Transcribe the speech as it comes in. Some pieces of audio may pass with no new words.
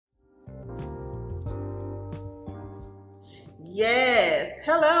Yes.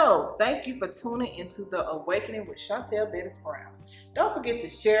 Hello. Thank you for tuning into the Awakening with Shontal Bettis Brown. Don't forget to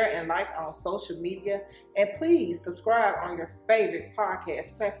share and like on social media, and please subscribe on your favorite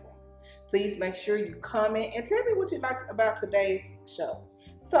podcast platform. Please make sure you comment and tell me what you like about today's show.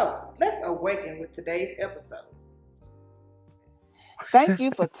 So let's awaken with today's episode. Thank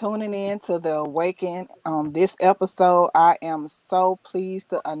you for tuning in to the Awaken. This episode, I am so pleased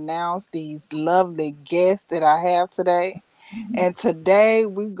to announce these lovely guests that I have today. And today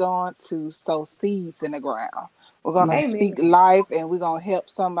we're going to sow seeds in the ground. We're going to speak Amen. life and we're going to help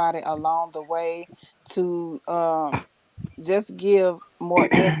somebody along the way to just give more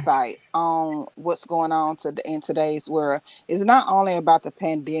insight on what's going on in today's world. It's not only about the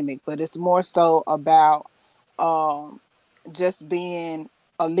pandemic, but it's more so about um, just being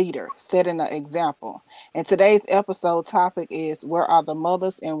a leader, setting an example. And today's episode topic is where are the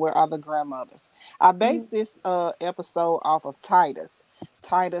mothers and where are the grandmothers? I based this episode off of Titus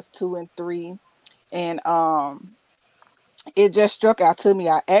 2 and 3. And it just struck out to me.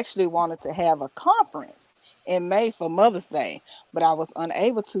 I actually wanted to have a conference in May for Mother's Day, but I was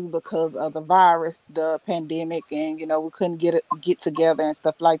unable to because of the virus, the pandemic, and we couldn't get together and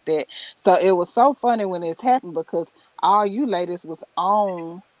stuff like that. So it was so funny when this happened because all you ladies was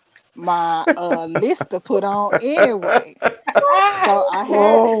on my list to put on anyway. So I had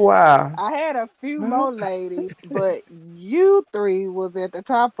Oh, wow. I had a few more ladies, but you three was at the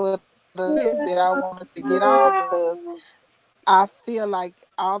top of the list that I wanted to get on because I feel like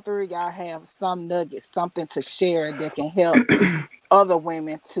all three of y'all have some nuggets, something to share that can help other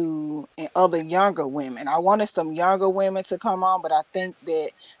women and other younger women. I wanted some younger women to come on, but I think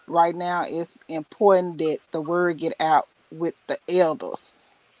that right now it's important that the word get out with the elders.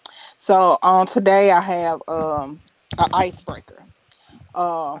 So on today I have an icebreaker.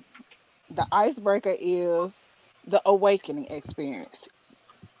 Uh, the icebreaker is the awakening experience.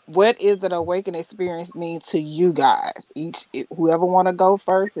 What is an awakening experience mean to you guys? Whoever want to go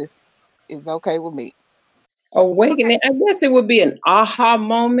first is okay with me. Awakening. I guess it would be an aha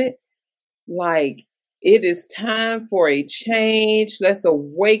moment. Like it is time for a change. Let's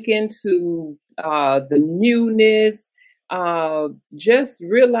awaken to the newness. Just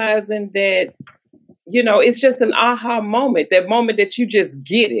realizing that, it's just an aha moment, that moment that you just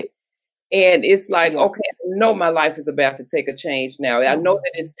get it. And it's like, Yeah. okay, I know my life is about to take a change now. I know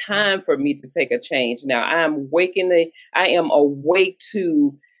that it's time for me to take a change now. I am awake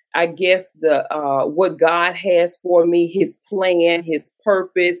to, I guess, the what God has for me, his plan, his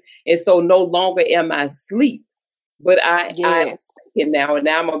purpose. And so no longer am I asleep, but I'm Yes. waking now, and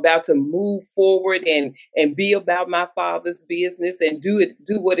now I'm about to move forward and be about my Father's business and do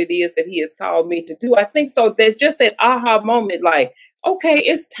what it is that he has called me to do. I think so. There's just that aha moment, like, okay,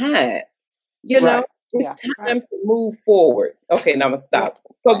 it's time. Right. It's Yeah. time to move forward. Okay, now I'm gonna stop. Yes.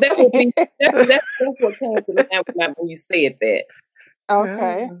 So that would be that's what came to mind when you said that.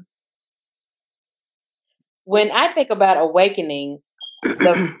 Okay. When I think about awakening,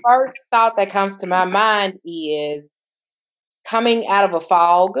 the first thought that comes to my mind is coming out of a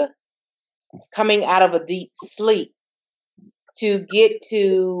fog, coming out of a deep sleep to get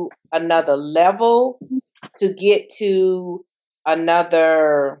to another level, to get to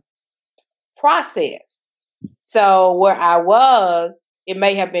another process. So where I was, it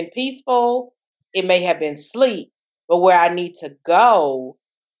may have been peaceful, it may have been sleep, but where I need to go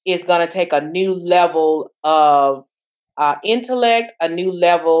is going to take a new level of intellect, a new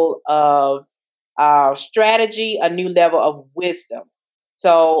level of strategy, a new level of wisdom.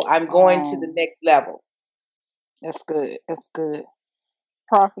 So I'm going to the next level. That's good. That's good.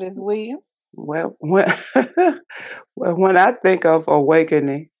 Prophetess Williams. Well, when, well, when I think of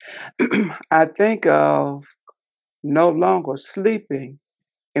awakening, I think of no longer sleeping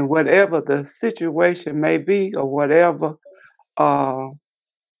in whatever the situation may be, or uh,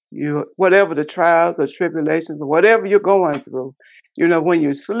 whatever the trials or tribulations or whatever you're going through. When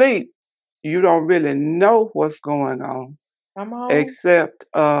you sleep, you don't really know what's going on, Come on. except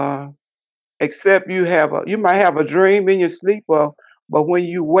you might have a dream in your sleep, but when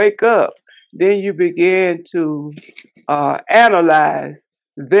you wake up, then you begin to analyze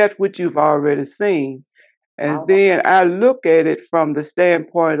that which you've already seen. And then I look at it from the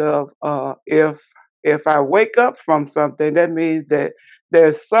standpoint of if I wake up from something, that means that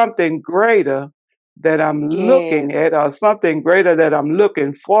there's something greater that I'm looking Yes. at, or something greater that I'm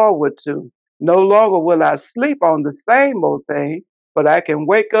looking forward to. No longer will I sleep on the same old thing, but I can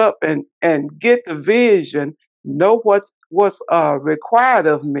wake up and get the vision, know what's required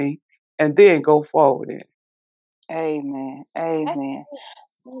of me, and then go forward in it. Amen. Amen.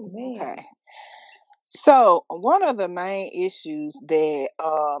 Amen. Okay. So one of the main issues that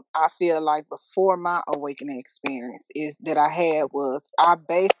I feel like before my awakening experience is that I had was I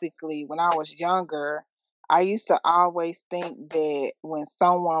basically, when I was younger, I used to always think that when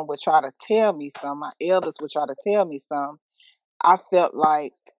someone would try to tell me something, my elders would try to tell me something, I felt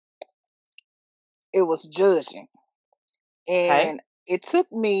like it was judging. Okay. And it took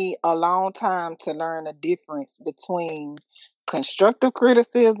me a long time to learn the difference between constructive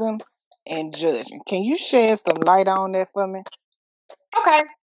criticism and judging. Can you shed some light on that for me? Okay.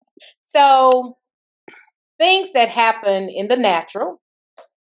 So things that happen in the natural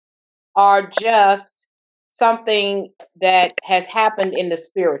are just something that has happened in the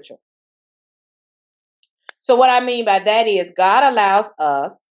spiritual. So what I mean by that is God allows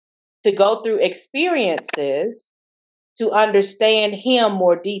us to go through experiences to understand him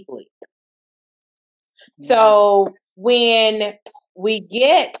more deeply. So when we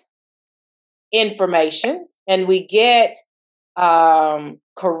get information and we get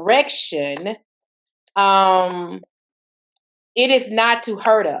correction, it is not to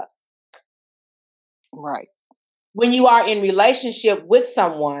hurt us. Right. When you are in relationship with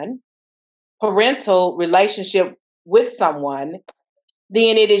someone, parental relationship with someone,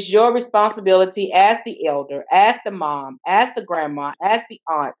 then it is your responsibility as the elder, as the mom, as the grandma, as the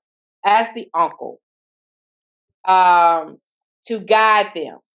aunt, as the uncle, to guide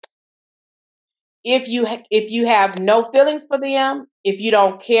them. If you have no feelings for them, if you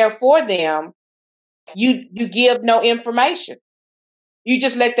don't care for them, you give no information. You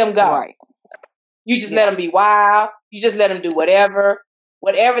just let them go. Right. You just let them be wild. You just let them do whatever.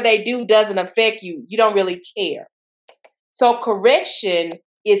 Whatever they do doesn't affect you. You don't really care. So correction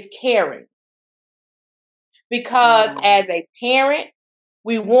is caring. Because as a parent,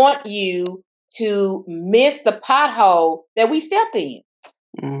 we want you to miss the pothole that we stepped in.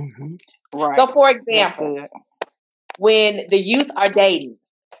 Mm-hmm. Right. So for example, when the youth are dating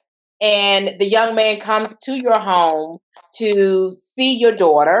and the young man comes to your home to see your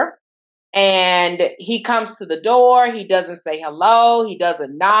daughter, and he comes to the door, he doesn't say hello, he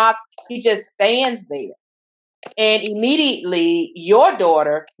doesn't knock, he just stands there. And immediately your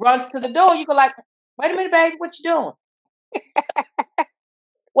daughter runs to the door. You go like, wait a minute, baby, what you doing?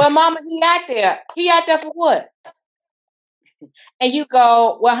 Well, mama, he out there. He out there for what? And you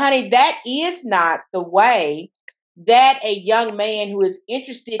go, well, honey, that is not the way that a young man who is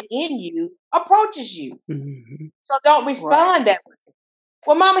interested in you approaches you. Mm-hmm. So don't respond that way.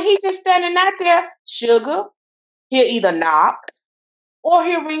 Well, mama, he just standing out there. Sugar, he'll either knock or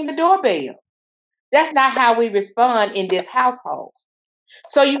he'll ring the doorbell. That's not how we respond in this household.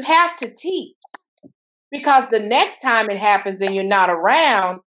 So you have to teach, because the next time it happens and you're not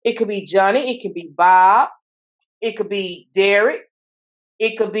around, it could be Johnny, it could be Bob, it could be Derek,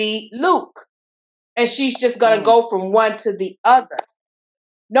 it could be Luke. And she's just going to go from one to the other.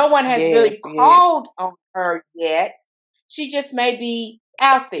 No one has really called on her yet. She just may be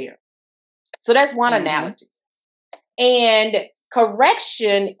out there. So that's one analogy. And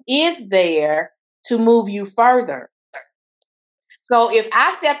correction is there to move you further. So if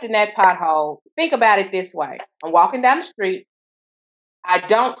I stepped in that pothole, think about it this way. I'm walking down the street. I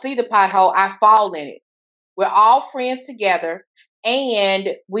don't see the pothole. I fall in it. We're all friends together and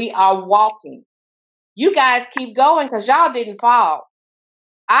we are walking. You guys keep going because y'all didn't fall.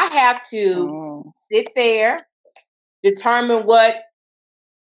 I have to sit there, determine what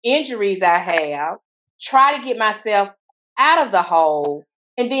injuries I have, try to get myself out of the hole,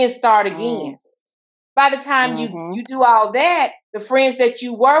 and then start again. By the time you do all that, the friends that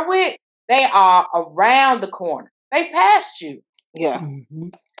you were with, they are around the corner. They passed you. Yeah. Mm-hmm.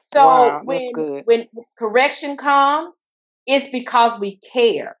 So when correction comes, it's because we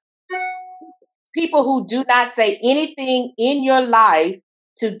care. People who do not say anything in your life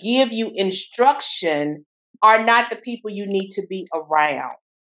to give you instruction are not the people you need to be around.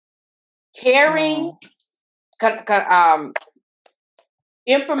 Caring,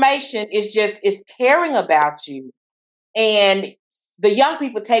 information is caring about you. And the young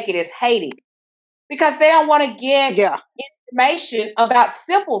people take it as hating because they don't want to get information about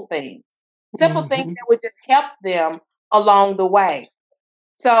simple things. Simple things that would just help them along the way.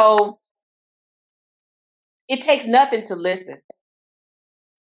 So it takes nothing to listen.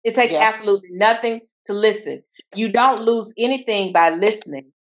 It takes absolutely nothing to listen. You don't lose anything by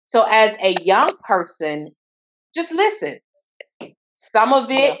listening. So as a young person, just listen. Some of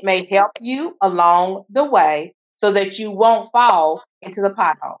it may help you along the way so that you won't fall into the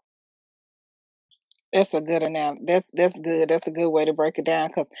pothole. That's a good analogy. That's good. That's a good way to break it down.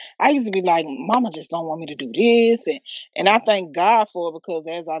 Because I used to be like, Mama just don't want me to do this, and I thank God for it, because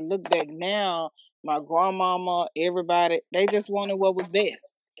as I look back now, my grandmama, everybody, they just wanted what was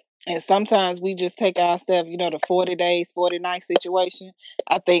best. And sometimes we just take ourselves, the 40 days, 40 nights situation.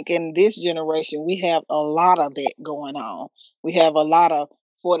 I think in this generation, we have a lot of that going on. We have a lot of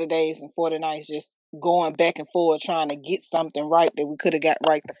 40 days and 40 nights just going back and forth trying to get something right that we could have got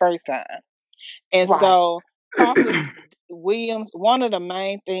right the first time. And Right. so, Prophet Williams, one of the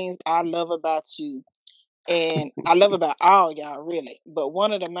main things I love about you, and I love about all y'all really, but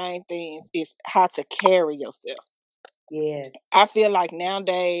one of the main things is how to carry yourself. Yes. I feel like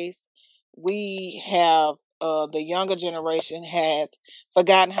nowadays we have the younger generation has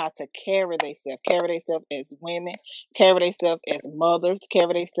forgotten how to carry themselves as women, carry themselves as mothers,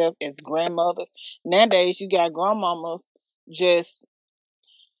 carry themselves as grandmothers. Nowadays you got grandmamas just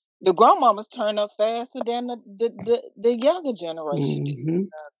the grandmamas turn up faster than the younger generation do. Mm-hmm.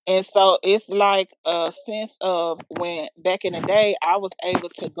 And so it's like a sense of when back in the day, I was able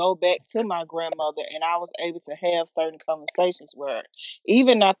to go back to my grandmother and I was able to have certain conversations with her.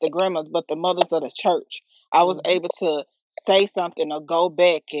 Even not the grandmothers, but the mothers of the church. I was able to say something or go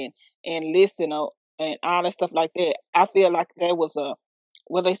back and listen and all that stuff like that. I feel like there was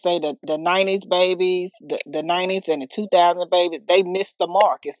what they say, the 90s babies, the 90s and the 2000 babies, they missed the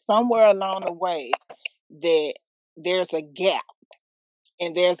mark. It's somewhere along the way that there's a gap.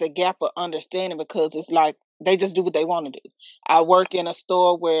 And there's a gap of understanding because it's like they just do what they want to do. I work in a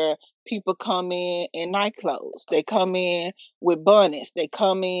store where people come in night clothes. They come in with bunnies. They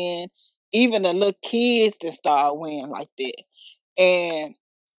come in, even the little kids that start wearing like that. And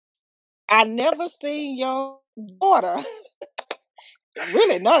I never seen your daughter,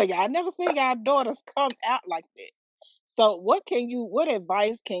 really none of y'all, I never seen y'all daughters come out like that. So what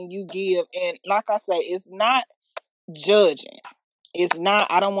advice can you give? And like I say, it's not judging. It's not,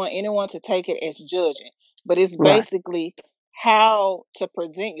 I don't want anyone to take it as judging, but it's Right. basically how to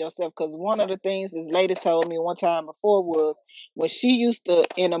present yourself. Because one of the things this lady told me one time before was when she used to,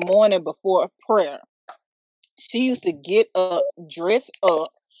 in the morning before prayer, she used to get up, dress up,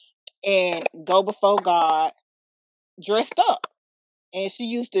 and go before God dressed up. And she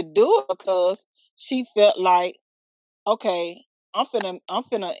used to do it because she felt like, okay,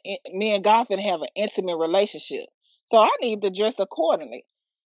 me and God finna have an intimate relationship. So I need to dress accordingly.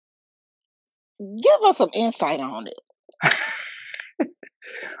 Give us some insight on it.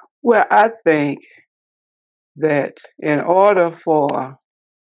 Well, I think that in order for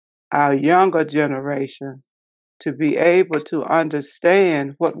our younger generation to be able to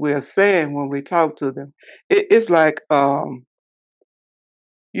understand what we're saying when we talk to them, it's like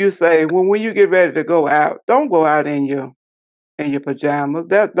you say when you get ready to go out, don't go out in your pajamas.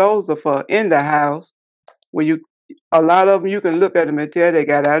 Those are for in the house. When you a lot of them, you can look at them and tell they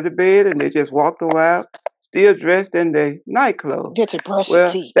got out of the bed and they just walked around still dressed in their night clothes. Get your brush your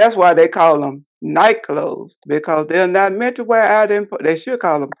Well, teeth. that's why they call them night clothes because they're not meant to wear out in. They should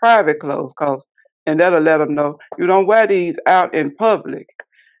call them private clothes, and that'll let them know you don't wear these out in public.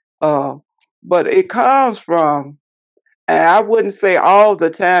 Uh, but it comes from, and I wouldn't say all the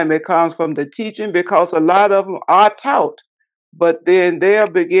time it comes from the teaching because a lot of them are taught, but then they'll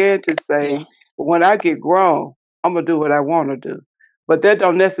begin to Yeah. say, when I get grown, I'm gonna do what I want to do. But that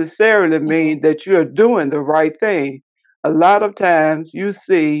don't necessarily mean that you're doing the right thing. A lot of times you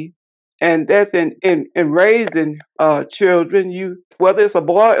see, and that's in raising children, you whether it's a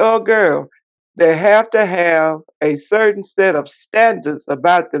boy or a girl, they have to have a certain set of standards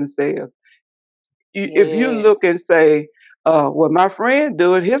about themselves. If you look and Yes. say, well, my friend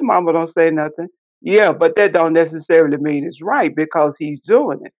do it, his mama don't say nothing. Yeah, but that don't necessarily mean it's right because he's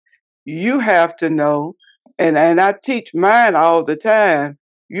doing it. You have to know, and I teach mine all the time.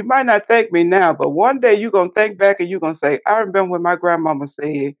 You might not thank me now, but one day you're gonna think back and you're gonna say, I remember when my grandmama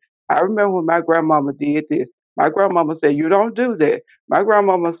said, I remember when my grandmama did this. My grandmama said, you don't do that. My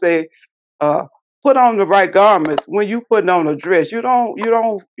grandmama said, uh, put on the right garments when you putting on a dress. You're not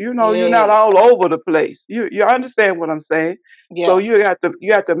Yes. all over the place. You understand what I'm saying? So Yeah.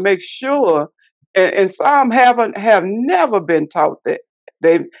 you have to make sure, and some have never been taught that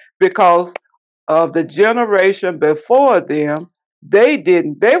they because of the generation before them, they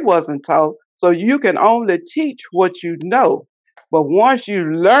wasn't taught. So you can only teach what you know. But once you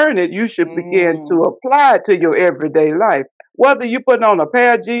learn it, you should begin to Mm. apply it to your everyday life. Whether you put on a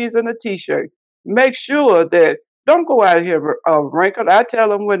pair of jeans and a t-shirt, make sure that don't go out here wrinkled. I tell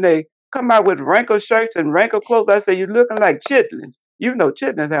them when they come out with wrinkled shirts and wrinkled clothes. I say, you're looking like chitlins. You know,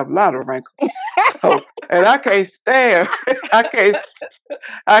 chitlins have a lot of wrinkles. So, and I can't stand, I can't,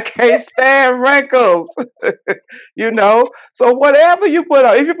 I can't stand wrinkles. You know. So whatever you put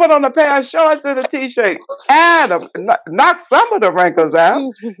on, if you put on a pair of shorts and a t-shirt, add them, knock some of the wrinkles out.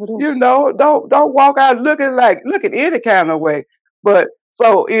 Excuse me for that. You know, don't walk out looking any kind of way. But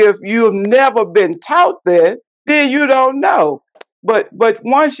so if you've never been taught that, then you don't know. But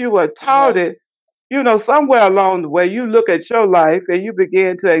once you were taught Yeah. it, you know, somewhere along the way, you look at your life and you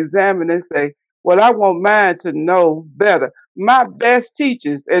begin to examine and say, well, I want mine to know better. My best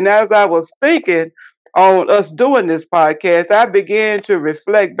teachers, and as I was thinking on us doing this podcast, I began to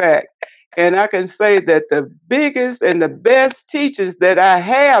reflect back. And I can say that the biggest and the best teachers that I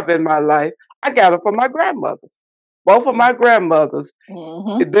have in my life, I got them from my grandmothers. Both of my grandmothers,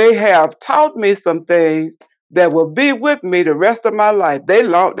 Mm-hmm. they have taught me some things that will be with me the rest of my life.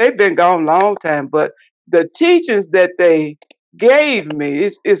 They've been gone a long time, but the teachings that they gave me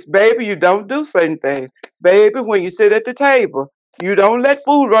is baby, you don't do certain things. Baby, when you sit at the table, you don't let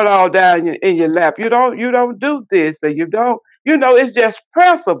food run all down in your lap. You don't do this, and you don't. You know, it's just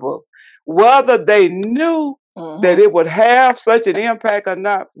principles. Whether they knew that Mm-hmm. it would have such an impact or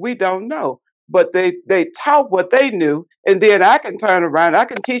not, we don't know. But they taught what they knew, and then I can turn around. I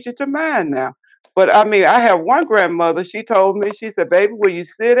can teach it to mine now. But I mean, I have one grandmother. She told me, she said, "Baby, when you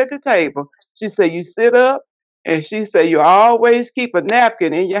sit at the table, she said you sit up, and she said you always keep a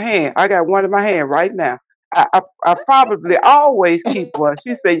napkin in your hand. I got one in my hand right now. I probably always keep one."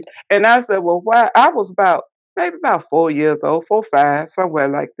 She said, and I said, "Well, why?" I was about maybe about 4 years old, 4, 5, somewhere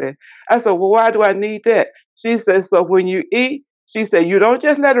like that. I said, "Well, why do I need that?" She said, "So when you eat," she said, "you don't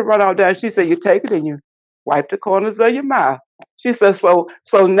just let it run all down." She said, "You take it and you wipe the corners of your mouth." She said, "So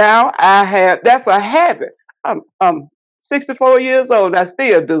now I have that's a habit. I'm 64 years old. I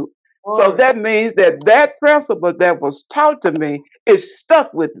still do. So Glory. that means that principle that was taught to me is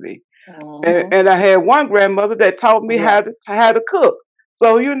stuck with me. And, Mm-hmm. and I had one grandmother that taught me Yeah. how to cook.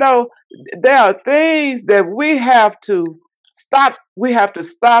 So you know, there are things that we have to stop. We have to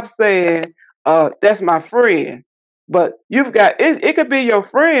stop saying, "That's my friend." But you've got it. It could be your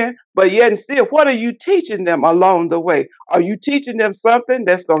friend, but yet and still, what are you teaching them along the way? Are you teaching them something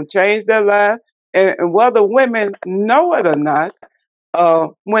that's going to change their life? And whether women know it or not,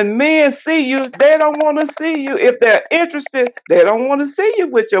 when men see you, they don't want to see you. If they're interested, they don't want to see you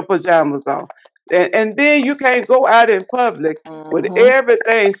with your pajamas on. And then you can't go out in public with Mm-hmm.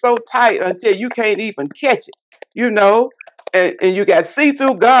 everything so tight until you can't even catch it, you know? And you got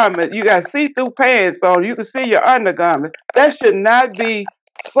see-through garments, you got see-through pants on, you can see your undergarment. That should not be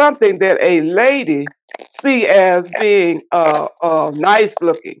something that a lady see as being nice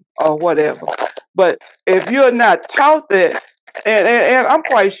looking or whatever. But if you're not taught that, and I'm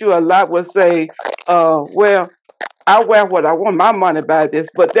quite sure a lot will say, well, I wear what I want my money by this,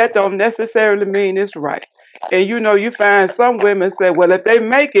 but that don't necessarily mean it's right. And you know, you find some women say, well, if they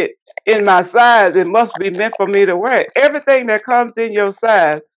make it in my size, it must be meant for me to wear it. Everything that comes in your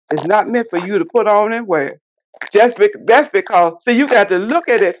size is not meant for you to put on and wear. That's because see, you got to look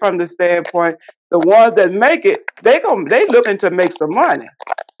at it from the standpoint, the ones that make it, they looking to make some money.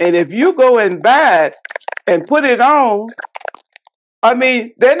 And if you go and buy it and put it on, I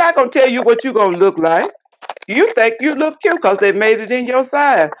mean, they're not gonna tell you what you're gonna look like. You think you look cute because they made it in your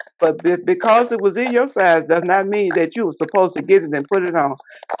size, but because it was in your size does not mean that you were supposed to get it and put it on.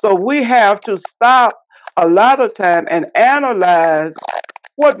 So we have to stop a lot of time and analyze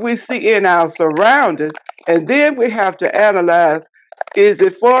what we see in our surroundings, and then we have to analyze: is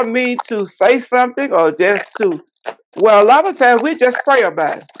it for me to say something or just to? Well, a lot of times we just pray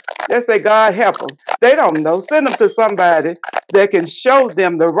about it. Just say, God help them. They don't know. Send them to somebody that can show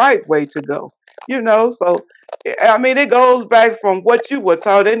them the right way to go. You know, so I mean, it goes back from what you were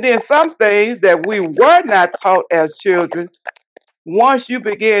taught, and then some things that we were not taught as children. Once you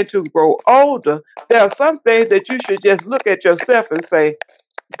begin to grow older, there are some things that you should just look at yourself and say,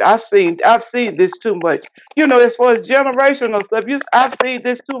 I've seen this too much. You know, as far as generational stuff, I've seen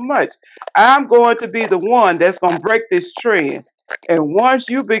this too much. I'm going to be the one that's going to break this trend. And once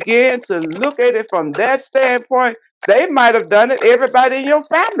you begin to look at it from that standpoint, they might have done it. Everybody in your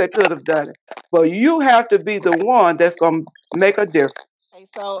family could have done it. But you have to be the one that's going to make a difference. Okay,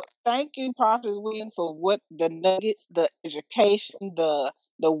 so thank you, Prophet William, for what the nuggets, the education, the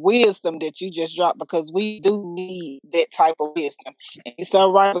wisdom that you just dropped, because we do need that type of wisdom. And you're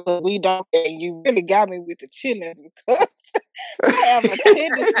so right, because we don't. And you really got me with the chillings, because I have a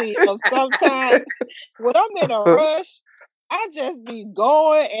tendency of sometimes when I'm in a rush, I just be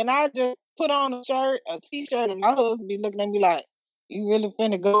going and I just put on a shirt, a t-shirt, and my husband be looking at me like, You really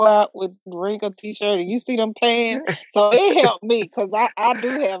finna go out with wrinkled t-shirt and you see them pants? So it helped me because I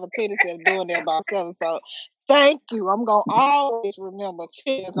do have a tendency of doing that myself. So thank you. I'm gonna always remember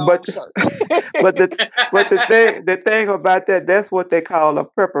chins on But shirt. but the thing about that, that's what they call a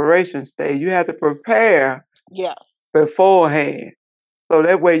preparation stage. You have to prepare Yeah, beforehand, so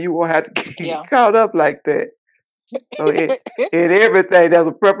that way you won't have to get yeah. caught up like that. So in everything, there's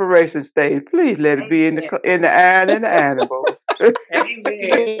a preparation stage. Please let it be in the iron and the ironing board. Amen.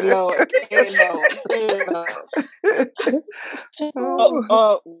 Hey Lord, hey Lord, hey Lord. So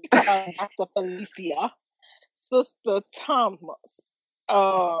Oh. we got Dr. Felecia, Sister Thomas.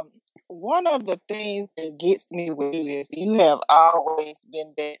 One of the things that gets me with you is you have always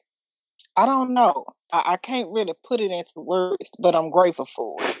been that. I don't know. I can't really put it into words, but I'm grateful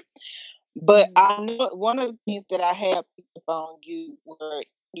for it. But I know one of the things that I have picked up on you were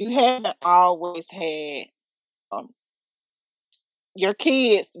you haven't always had your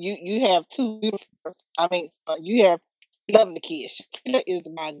kids. You have two beautiful. You have lovely kids. Shakira is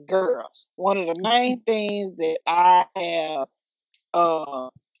my girl. One of the main things that I have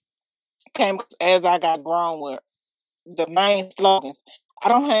came as I got grown with the main slogans. I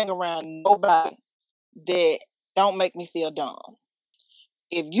don't hang around nobody that don't make me feel dumb.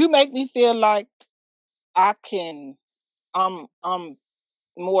 If you make me feel like I'm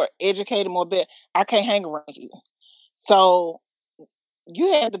more educated, more better, I can't hang around you. So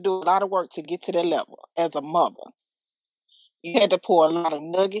you had to do a lot of work to get to that level as a mother. You had to pour a lot of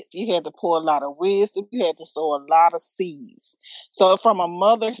nuggets. You had to pour a lot of wisdom. You had to sow a lot of seeds. So from a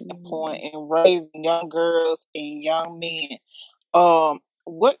mother's standpoint in raising young girls and young men,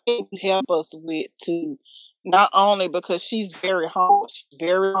 what can you help us with to not only because she's very humble,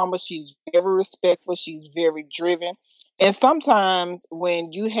 she's very respectful, she's very driven. And sometimes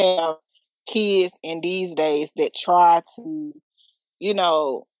when you have kids in these days that try to,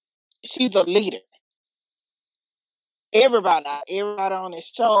 she's a leader. Everybody on this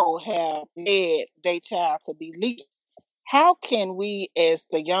show have led their child to be leaders. How can we, as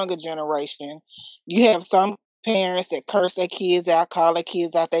the younger generation, you have some parents that curse their kids out, call their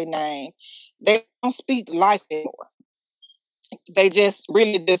kids out their name. They don't speak life anymore. They just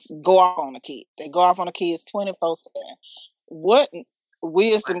really just go off on the kids. They go off on the kids 24/7. What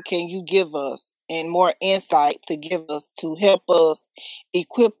wisdom can you give us and more insight to give us to help us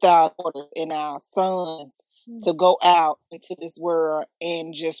equip our daughters and our sons to go out into this world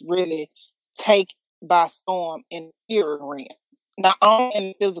and just really take by storm in the spirit realm? Not only in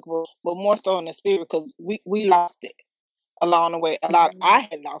the physical, but more so in the spirit, because we lost it along the way. I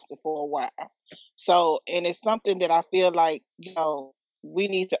had lost it for a while. So, and it's something that I feel like, we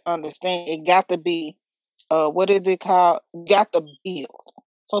need to understand. It got to be, what is it called? Got to build.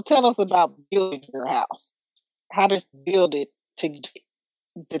 So tell us about building your house. How to build it to get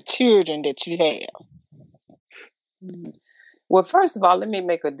the children that you have. Well, first of all, let me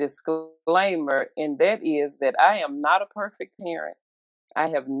make a disclaimer, and that is that I am not a perfect parent. I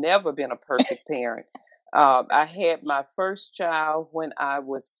have never been a perfect parent. I had my first child when I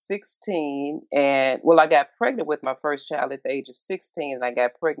was 16, and I got pregnant with my first child at the age of 16, and I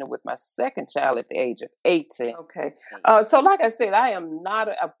got pregnant with my second child at the age of 18. Okay. So like I said, I am not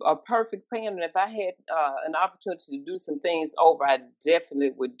a perfect parent. And if I had an opportunity to do some things over, I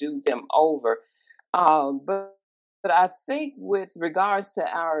definitely would do them over. But I think with regards to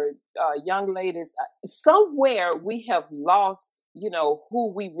our young ladies, somewhere we have lost,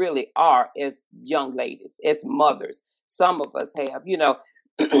 who we really are as young ladies, as mothers. Some of us have,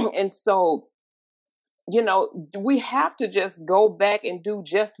 and so, we have to just go back and do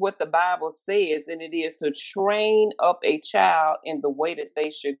just what the Bible says, and it is to train up a child in the way that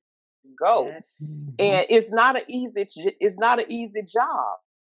they should go. Mm-hmm. And it's not an easy job.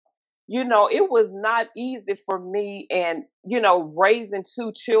 It was not easy for me, and, raising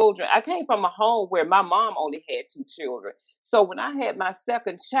two children. I came from a home where my mom only had two children. So when I had my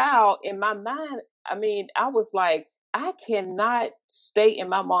second child, in my mind, I was like, I cannot stay in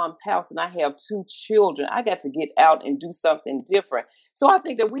my mom's house and I have two children. I got to get out and do something different. So I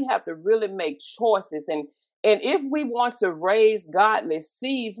think that we have to really make choices. And if we want to raise godly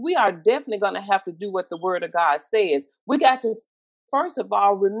seeds, we are definitely going to have to do what the Word of God says. We got to, first of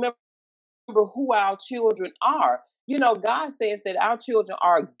all, remember who our children are. God says that our children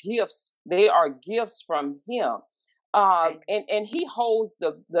are gifts. They are gifts from Him. And He holds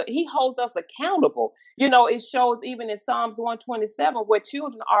He holds us accountable. It shows even in Psalms 127 where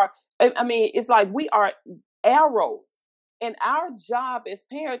children are, it's like we are arrows. And our job as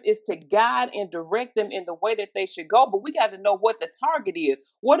parents is to guide and direct them in the way that they should go. But we got to know what the target is.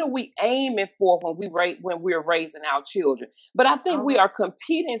 What are we aiming for when we're raising our children? But I think we are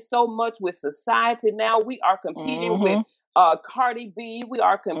competing so much with society now. We are competing with Cardi B. We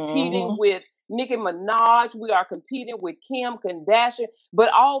are competing with Nicki Minaj. We are competing with Kim Kardashian.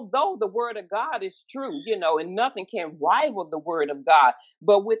 But although the word of God is true, and nothing can rival the word of God,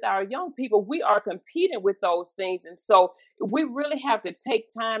 but with our young people, we are competing with those things. And so we really have to take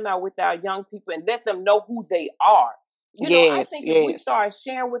time out with our young people and let them know who they are. I think if we start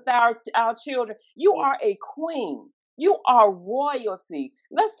sharing with our children, you are a queen. You are royalty.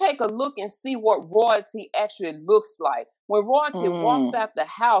 Let's take a look and see what royalty actually looks like. When royalty walks out the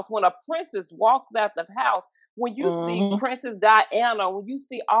house, when a princess walks out the house, when you see Princess Diana, when you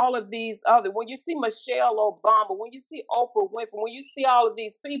see all of these when you see Michelle Obama, when you see Oprah Winfrey, when you see all of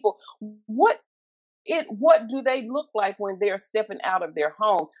these people, what do they look like when they're stepping out of their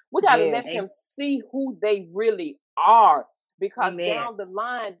homes? We got to let them see who they really are, because down the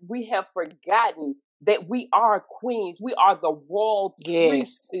line, we have forgotten that we are queens. We are the royal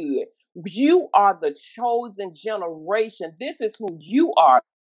priesthood. You are the chosen generation. This is who you are.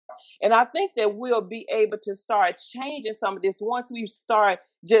 And I think that we'll be able to start changing some of this once we start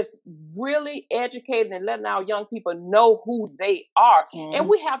just really educating and letting our young people know who they are. And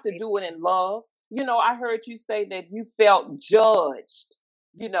we have to do it in love. I heard you say that you felt judged,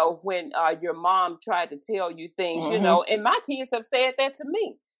 when your mom tried to tell you things, and my kids have said that to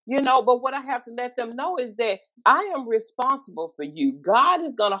me. But what I have to let them know is that I am responsible for you. God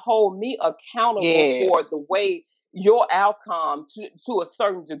is going to hold me accountable for the way your outcome to a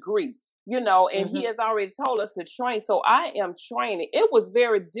certain degree, and he has already told us to train. So I am training. It was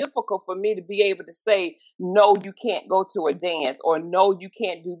very difficult for me to be able to say, no, you can't go to a dance, or no, you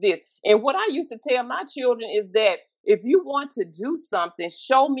can't do this. And what I used to tell my children is that if you want to do something,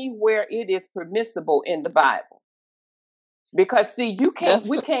 show me where it is permissible in the Bible. Because see,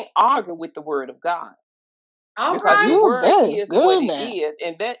 we can't argue with the word of God. Because the word is what it is.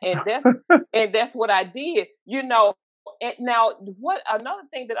 And that's what I did, And now another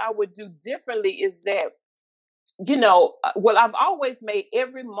thing that I would do differently is that, I've always made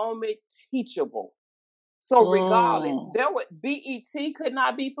every moment teachable. So regardless, BET could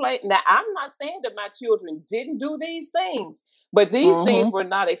not be played. Now, I'm not saying that my children didn't do these things, but these things were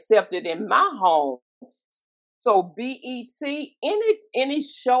not accepted in my home. So BET, any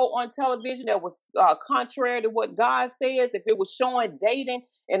show on television that was contrary to what God says, if it was showing dating,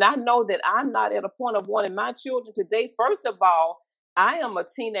 and I know that I'm not at a point of wanting my children to date. First of all, I am a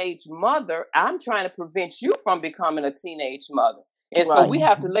teenage mother. I'm trying to prevent you from becoming a teenage mother. And so we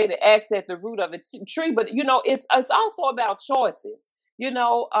have to lay the axe at the root of the tree. But, it's also about choices.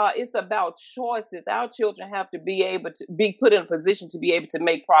 It's about choices. Our children have to be able to be put in a position to be able to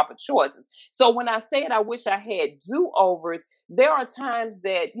make proper choices. So when I said I wish I had do-overs, there are times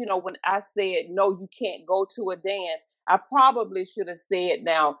that, when I said, no, you can't go to a dance, I probably should have said,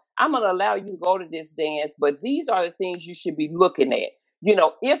 now, I'm going to allow you to go to this dance, but these are the things you should be looking at.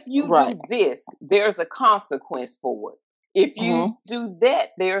 If you do this, there's a consequence for it. If you do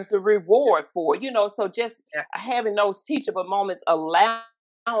that, there's a reward for it, so just having those teachable moments,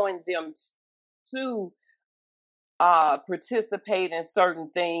 allowing them to participate in certain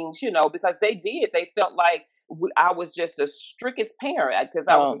things, because they felt like I was just the strictest parent because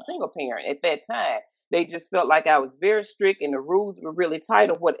I was a single parent at that time. They just felt like I was very strict and the rules were really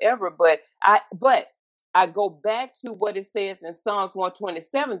tight or whatever. But I go back to what it says in Psalms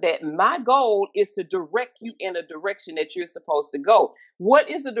 127, that my goal is to direct you in a direction that you're supposed to go. What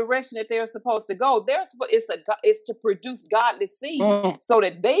is the direction that they're supposed to go? It's to produce godly seed so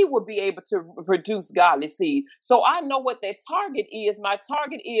that they will be able to produce godly seed. So I know what that target is. My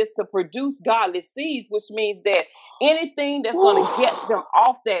target is to produce godly seed, which means that anything that's going to get them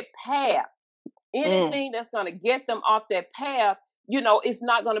off that path, it's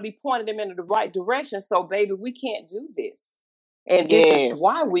not going to be pointing them in the right direction. So, baby, we can't do this. And this is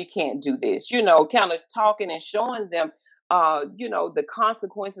why we can't do this, kind of talking and showing them, the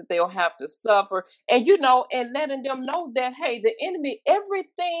consequences they'll have to suffer. And, and letting them know that, hey, the enemy,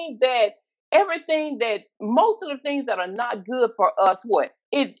 everything that most of the things that are not good for us,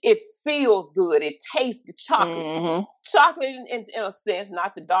 it feels good. It tastes good. Chocolate in a sense,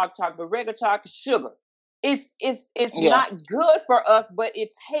 not the dark chocolate, but regular chocolate, sugar. It's not good for us, but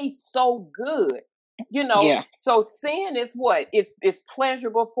it tastes so good, So sin is what? It's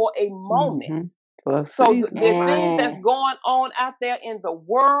pleasurable for a moment. So the things that's going on out there in the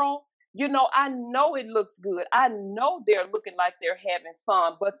world, I know it looks good. I know they're looking like they're having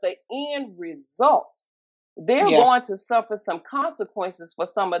fun, but the end result they're Yeah. going to suffer some consequences for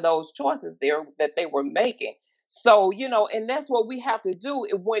some of those choices there that they were making. So, and that's what we have to do.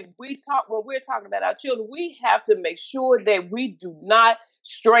 When we're talking about our children, we have to make sure that we do not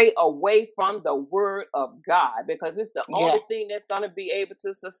stray away from the word of God, because it's the only thing that's going to be able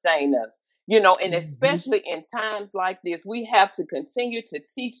to sustain us. And especially in times like this, we have to continue to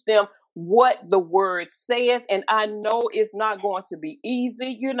teach them what the word says. And I know it's not going to be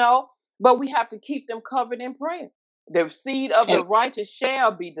easy, but we have to keep them covered in prayer. The seed of the righteous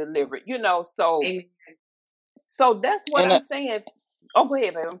shall be delivered, so. Amen. So that's what I'm saying. Oh, go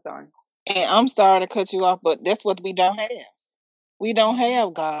ahead, babe. I'm sorry. And I'm sorry to cut you off, but that's what we don't have. We don't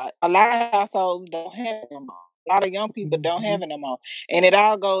have God. A lot of households don't have it no more. A lot of young people don't have it no more. And it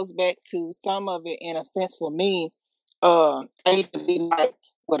all goes back to some of it, in a sense, for me. I used to be like,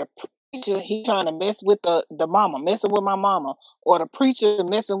 with a preacher, he trying to mess with the mama, messing with my mama, or the preacher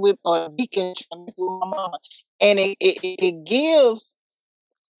messing with, or the deacon trying to mess with my mama. And it gives,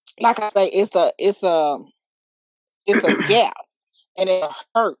 like I say, it's a gap, and it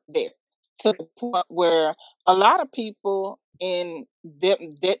hurt there, to the point where a lot of people in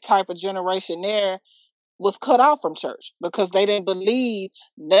that type of generation there was cut off from church because they didn't believe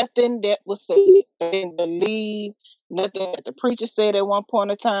nothing that was said. They didn't believe nothing that the preacher said at one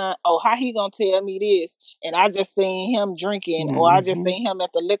point in time. Oh, how he gonna tell me this? And I just seen him drinking, or I just seen him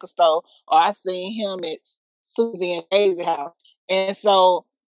at the liquor store, or I seen him at Susie and Daisy's house. And so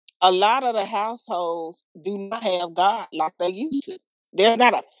a lot of the households do not have God like they used to. There's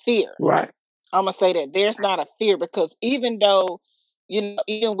not a fear. Right. I'm going to say that. There's not a fear, because even though,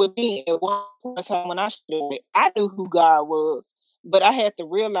 even with me, at one point in time when I started, I knew who God was, but I had to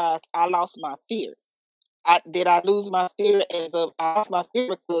realize I lost my fear. Did I lose my fear? I lost my fear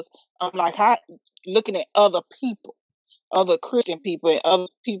because I'm like, looking at other people, other Christian people, and other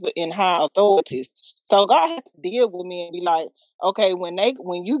people in high authorities. So God had to deal with me and be like, okay, when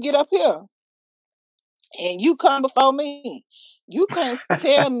you get up here and you come before me, you can't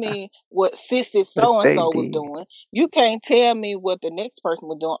tell me what sister so-and-so was doing. You can't tell me what the next person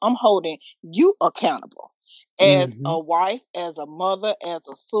was doing. I'm holding you accountable. As a wife, as a mother, as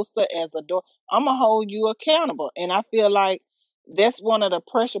a sister, as a daughter, I'm going to hold you accountable. And I feel like that's one of the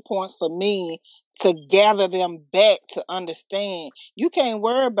pressure points for me, to gather them back to understand. You can't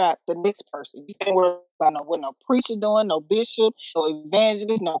worry about the next person. You can't worry about what no preacher doing, no bishop, no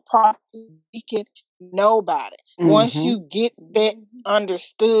evangelist, no prophet, deacon, nobody. Once you get that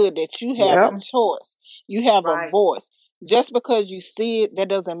understood, that you have a choice, you have a voice. Just because you see it, that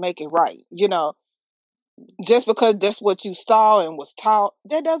doesn't make it right. Just because that's what you saw and was taught,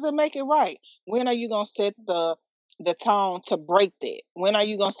 that doesn't make it right. When are you going to set the tone to break that? When are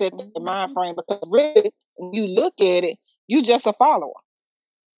you going to set the mind frame? Because really, when you look at it, you just a follower.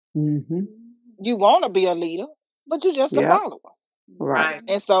 You want to be a leader, but you just a follower. Right.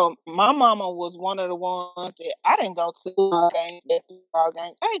 And so my mama was one of the ones that I didn't go to ball games.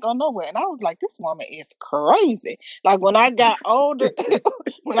 I ain't go nowhere. And I was like, this woman is crazy. Like, when I got older,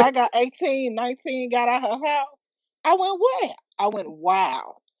 when I got 18, 19, got out of her house, I went, where? I went,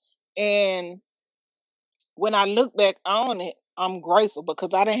 wow. And when I look back on it, I'm grateful,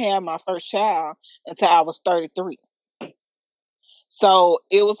 because I didn't have my first child until I was 33. So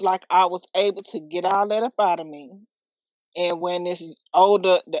it was like I was able to get all that up out of me. And when this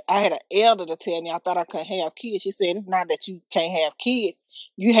older, I had an elder to tell me I thought I couldn't have kids. She said, it's not that you can't have kids.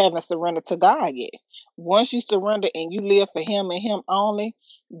 You haven't surrendered to God yet. Once you surrender and you live for him and him only,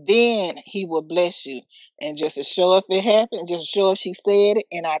 then he will bless you. And just to show if it happened, just to show if she said it,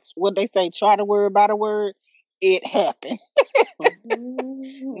 and what they say, try the word by the word, it happened.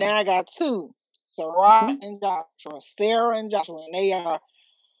 Now I got two, Sarah and Joshua, Sarah and Joshua, and they are,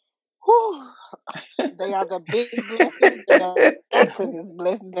 they are the biggest blessings and the activist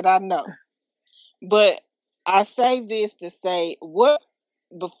blessings that I know. But I say this to say,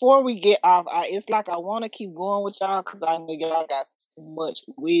 before we get off, it's like I want to keep going with y'all, because I know y'all got so much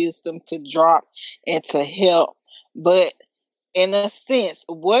wisdom to drop and to help. But in a sense,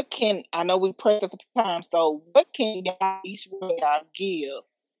 I know we press for time, so what can y'all, each one of y'all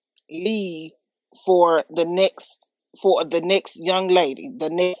leave for the next young lady, the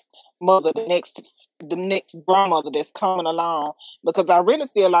next mother, the next grandmother that's coming along? Because I really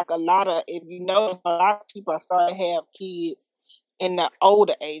feel like a lot of people are starting to have kids in the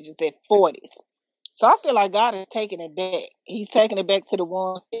older ages, at 40s. So I feel like God is taking it back. He's taking it back to the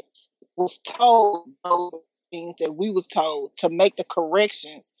ones that was told those things that we was told, to make the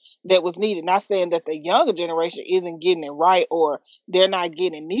corrections that was needed. Not saying that the younger generation isn't getting it right, or they're not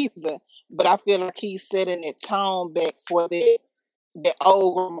getting it neither, but I feel like he's setting that tone back for that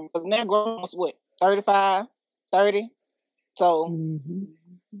old grandma. Because now grandma's what, 35, 30. So, Mm-hmm.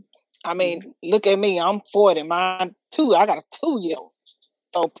 I mean, look at me. I'm 40. Mine too. I got a 2-year-old.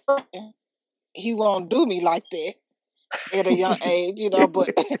 So he won't do me like that at a young age, but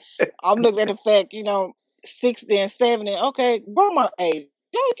I'm looking at the fact, 60 and 70. Okay, grandma age.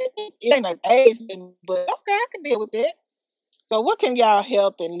 It ain't an age, but okay, I can deal with that. So what can y'all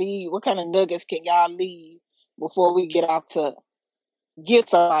help and leave? What kind of nuggets can y'all leave before we get off to get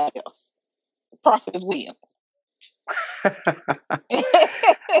somebody else? Prophet Williams.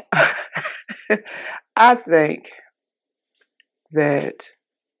 I think that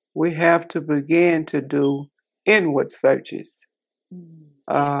we have to begin to do inward searches.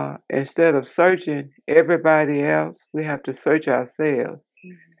 Instead of searching everybody else, we have to search ourselves.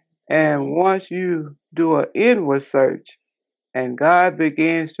 And once you do an inward search and God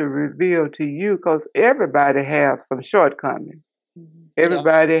begins to reveal to you, because everybody have some shortcomings.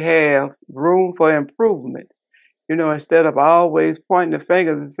 Everybody have room for improvement. Instead of always pointing the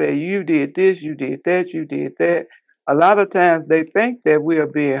fingers and say, you did this, you did that, you did that. A lot of times they think that we are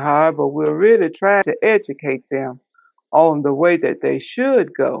being hard, but we're really trying to educate them on the way that they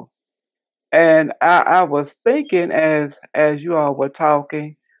should go. And I was thinking as you all were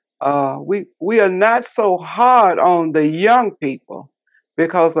talking, we are not so hard on the young people,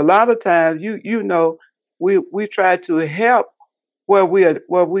 because a lot of times we try to help where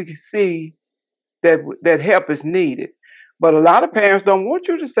we see that help is needed. But a lot of parents don't want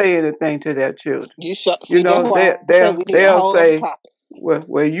you to say anything to their children. They'll say,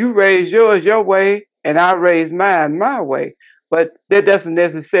 well, you raise yours your way and I raise mine my way. But that doesn't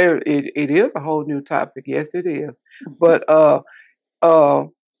necessarily, it is a whole new topic. Yes, it is. But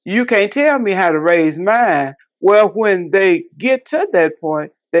you can't tell me how to raise mine. Well, when they get to that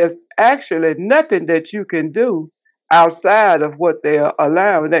point, there's actually nothing that you can do outside of what they're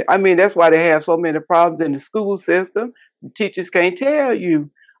allowing. That's why they have so many problems in the school system. The teachers can't tell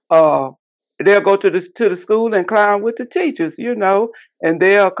you. They'll go to the school and clown with the teachers, and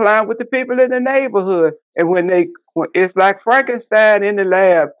they'll clown with the people in the neighborhood. And it's like Frankenstein in the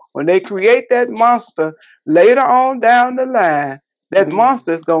lab. When they create that monster later on down the line, that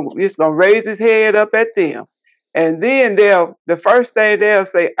monster is gonna raise his head up at them. And then the first thing they'll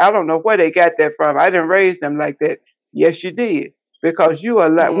say, I don't know where they got that from. I didn't raise them like that. Yes, you did. Because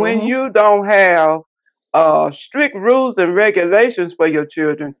when you don't have strict rules and regulations for your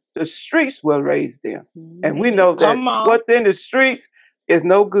children, the streets will raise them. And we know that what's in the streets is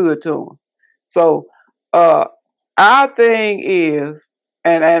no good to them. So our thing is,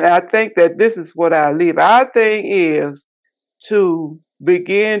 and I think that this is what I leave, our thing is to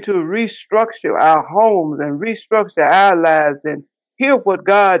begin to restructure our homes and restructure our lives and hear what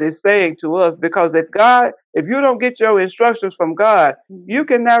God is saying to us. Because if you don't get your instructions from God, you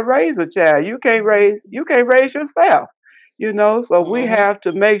cannot raise a child. You can't raise yourself. So we have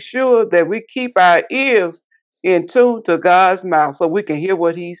to make sure that we keep our ears in tune to God's mouth so we can hear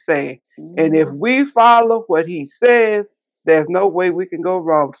what He's saying. And if we follow what He says, there's no way we can go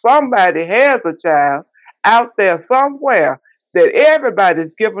wrong. Somebody has a child out there somewhere that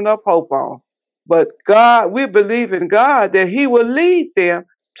everybody's giving up hope on. But God, we believe in God that He will lead them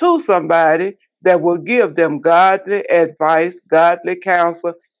to somebody that will give them godly advice, godly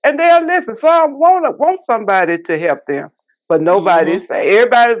counsel, and they'll listen. Some want somebody to help them, but nobody's saying.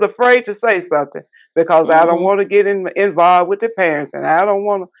 Everybody's afraid to say something because I don't want to get involved with the parents, and I don't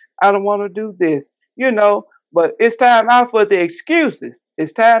want to do this, But it's time out for the excuses.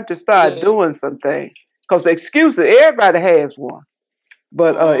 It's time to start doing some things. Because excuses, everybody has one.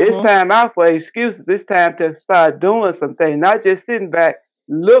 But it's time out for excuses. It's time to start doing some things, not just sitting back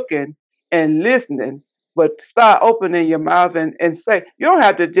looking and listening, but start opening your mouth and say. You don't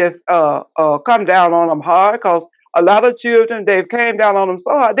have to just come down on them hard, because a lot of children, they've came down on them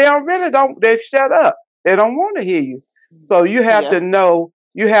so hard, they've shut up. They don't want to hear you. So you have to know,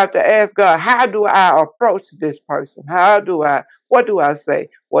 you have to ask God, how do I approach this person? What do I say?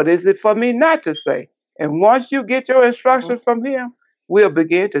 What is it for me not to say? And once you get your instructions from Him, we'll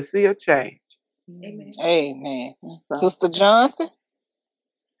begin to see a change. Amen. Sister Johnson?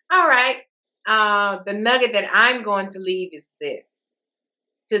 All right. The nugget that I'm going to leave is this.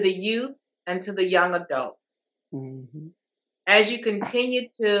 To the youth and to the young adults. As you continue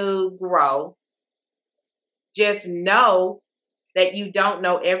to grow, just know that you don't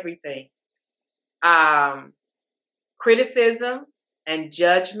know everything. Criticism and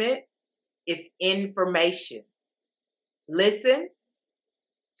judgment is information. Listen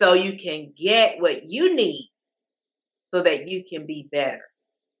so you can get what you need so that you can be better.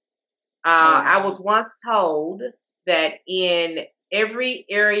 I was once told that in every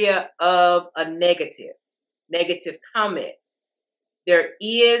area of a negative comment. There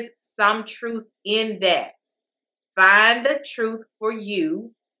is some truth in that. Find the truth for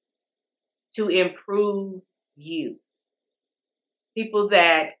you to improve you. People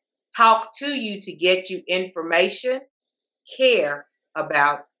that talk to you to get you information care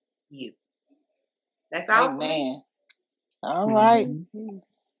about you. That's all. Amen. All right.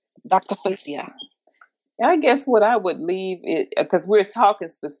 Dr. Felecia. I guess what I would leave it, because we're talking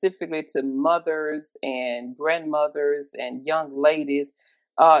specifically to mothers and grandmothers and young ladies,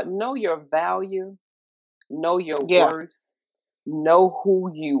 know your value, know your worth, know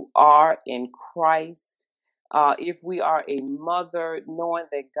who you are in Christ. If we are a mother, knowing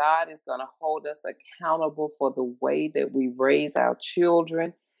that God is going to hold us accountable for the way that we raise our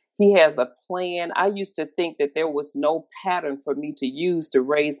children. He has a plan. I used to think that there was no pattern for me to use to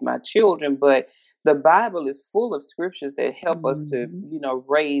raise my children, but the Bible is full of scriptures that help us to,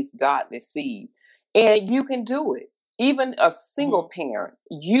 raise godly seed. And you can do it. Even a single parent,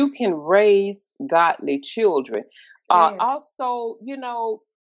 you can raise godly children. Also,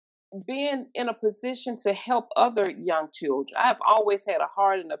 being in a position to help other young children. I've always had a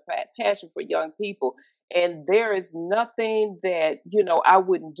heart and a passion for young people. And there is nothing that, I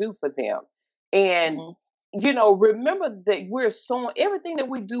wouldn't do for them. And, remember that we're sowing, everything that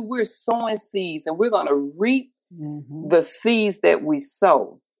we do, we're sowing seeds, and we're going to reap the seeds that we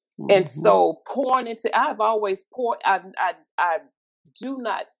sow. And so pouring into, I've always poured, I do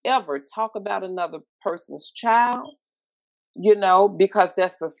not ever talk about another person's child, because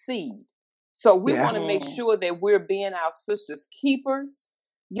that's the seed. So we want to make sure that we're being our sister's keepers,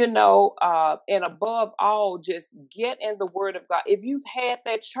 and above all, just get in the word of God. If you've had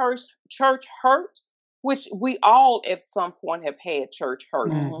that church hurt, which we all at some point have had church hurt,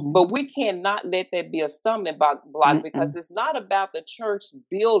 but we cannot let that be a stumbling block because it's not about the church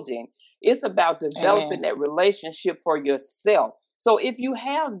building. It's about developing that relationship for yourself. So if you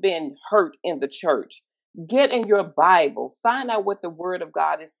have been hurt in the church, get in your Bible, find out what the word of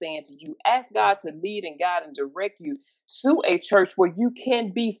God is saying to you. Ask God to lead and guide and direct you to a church where you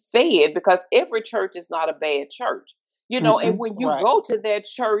can be fed, because every church is not a bad church, and when you go to that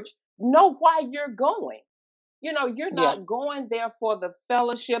church, know why you're going. You're not going there for the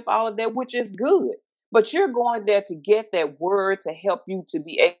fellowship, all of that, which is good, but you're going there to get that word to help you to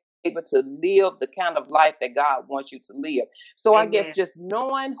be able to live the kind of life that God wants you to live. So I guess just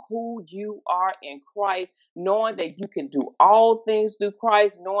knowing who you are in Christ, knowing that you can do all things through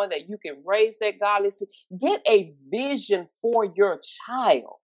Christ, knowing that you can raise that godly seed, get a vision for your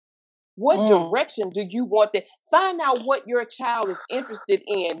child. What direction do you want that? Find out what your child is interested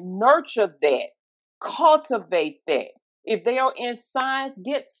in. Nurture that. Cultivate that. If they are in science,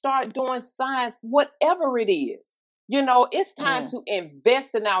 start doing science, whatever it is. It's time to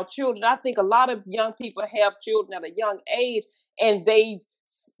invest in our children. I think a lot of young people have children at a young age, and they,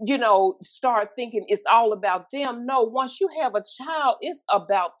 start thinking it's all about them. No, once you have a child, it's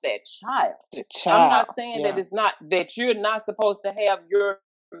about that child. I'm not saying that it's not, that you're not supposed to have your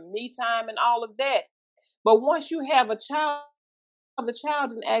me time and all of that. But once you have a child, the child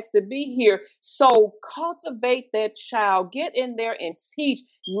didn't ask to be here. So cultivate that child. Get in there and teach,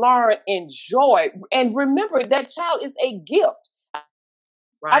 learn, enjoy. And remember, that child is a gift.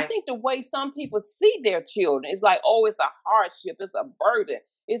 I think the way some people see their children is like, oh, it's a hardship, it's a burden,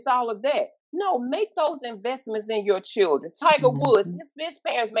 it's all of that. No, make those investments in your children. Tiger Woods, his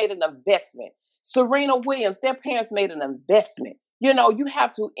parents made an investment. Serena Williams, their parents made an investment. You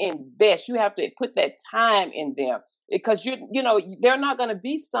have to invest. You have to put that time in them, because they're not going to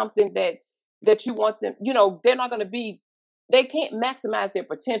be something that you want them. They're not going to be. They can't maximize their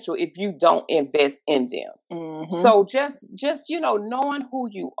potential if you don't invest in them. So just knowing who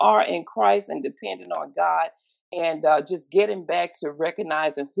you are in Christ and depending on God, and just getting back to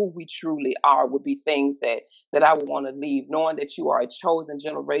recognizing who we truly are would be things that I would want to leave. Knowing that you are a chosen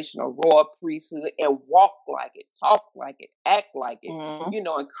generation, a royal priesthood, and walk like it, talk like it, act like it,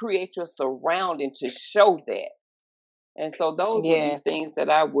 and create your surrounding to show that. And so those would be things that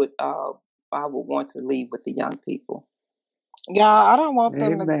I would want to leave with the young people. Y'all, I don't want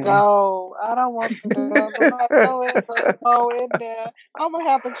them to go. I don't want them to go, because I know it's a go in there. I'm gonna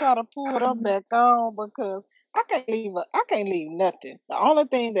have to try to pull them back on, because I can't leave nothing. The only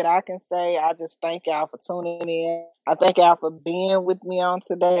thing that I can say, I just thank y'all for tuning in. I thank y'all for being with me on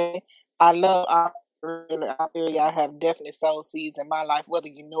today. I love y'all have definitely sowed seeds in my life, whether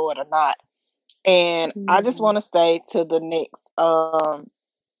you know it or not. And I just want to say to the next,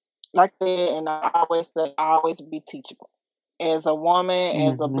 like that, and I always say, always be teachable. As a woman,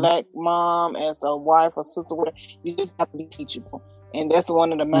 as a Black mom, as a wife or sister, you just have to be teachable. And that's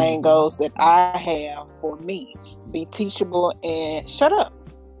one of the main goals that I have for me. Be teachable and shut up.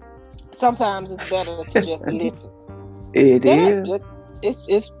 Sometimes it's better to just listen. It is.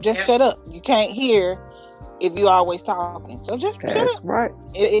 It's just shut up. You can't hear if you always talking. So just shut up. Right.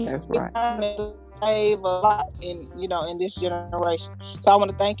 It's right. Save a lot in this generation. So I want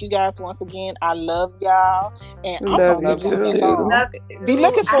to thank you guys once again. I love y'all, and I'm gonna get you on. Be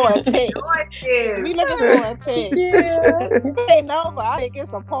looking for a text. Be looking for a text. Hey, no, but I think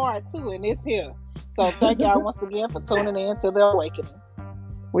it's a part 2 and it's here. So thank y'all once again for tuning in to The Awakening.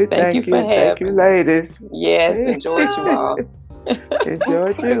 We thank you for having. Thank you, ladies. Yes, enjoyed you all.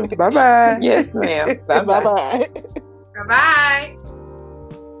 Enjoyed you. Bye bye. Yes, ma'am. Bye bye. Bye bye.